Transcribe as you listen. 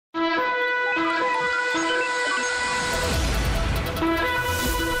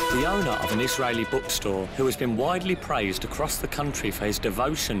owner of an Israeli bookstore, who has been widely praised across the country for his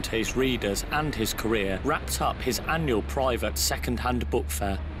devotion to his readers and his career, wrapped up his annual private second-hand book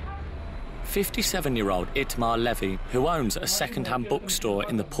fair. 57-year-old Itamar Levy, who owns a second-hand bookstore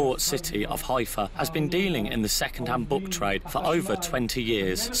in the port city of Haifa, has been dealing in the second-hand book trade for over 20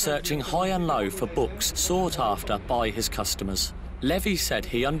 years, searching high and low for books sought after by his customers. Levy said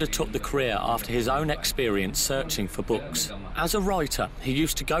he undertook the career after his own experience searching for books. As a writer, he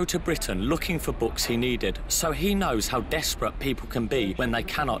used to go to Britain looking for books he needed, so he knows how desperate people can be when they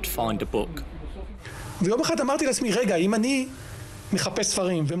cannot find a book.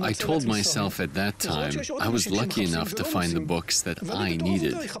 I told myself at that time I was lucky enough to find the books that I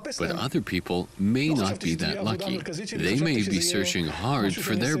needed, but other people may not be that lucky. They may be searching hard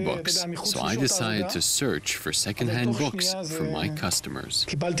for their books, so I decided to search for second-hand books for my customers.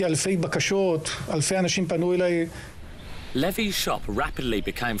 Levy's shop rapidly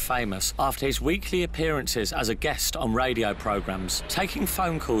became famous after his weekly appearances as a guest on radio programs, taking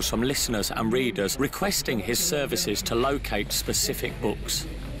phone calls from listeners and readers requesting his services to locate specific books.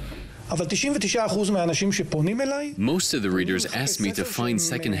 Most of the readers asked me to find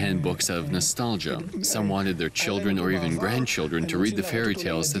second-hand books out of nostalgia. Some wanted their children or even grandchildren to read the fairy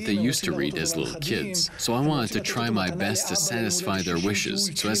tales that they used to read as little kids. So I wanted to try my best to satisfy their wishes,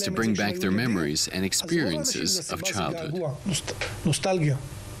 so as to bring back their memories and experiences of childhood.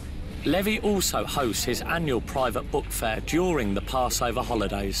 Levy also hosts his annual private book fair during the Passover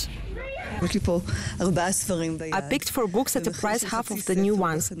holidays. I picked 4 books at a price half of the new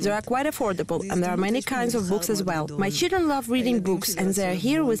ones. They are quite affordable, and there are many kinds of books as well. My children love reading books, and they are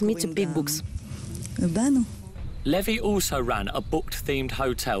here with me to pick books. Levy also ran a book-themed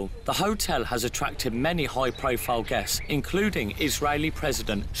hotel. The hotel has attracted many high-profile guests, including Israeli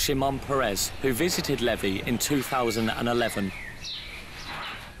President Shimon Peres, who visited Levy in 2011.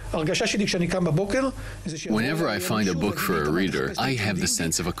 Whenever I find a book for a reader, I have the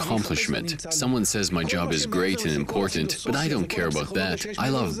sense of accomplishment. Someone says my job is great and important, but I don't care about that. I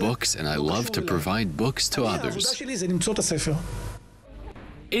love books, and I love to provide books to others.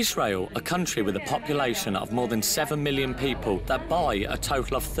 Israel, a country with a population of more than 7 million people that buy a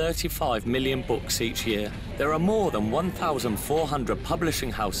total of 35 million books each year. There are more than 1,400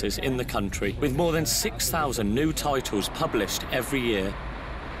 publishing houses in the country, with more than 6,000 new titles published every year.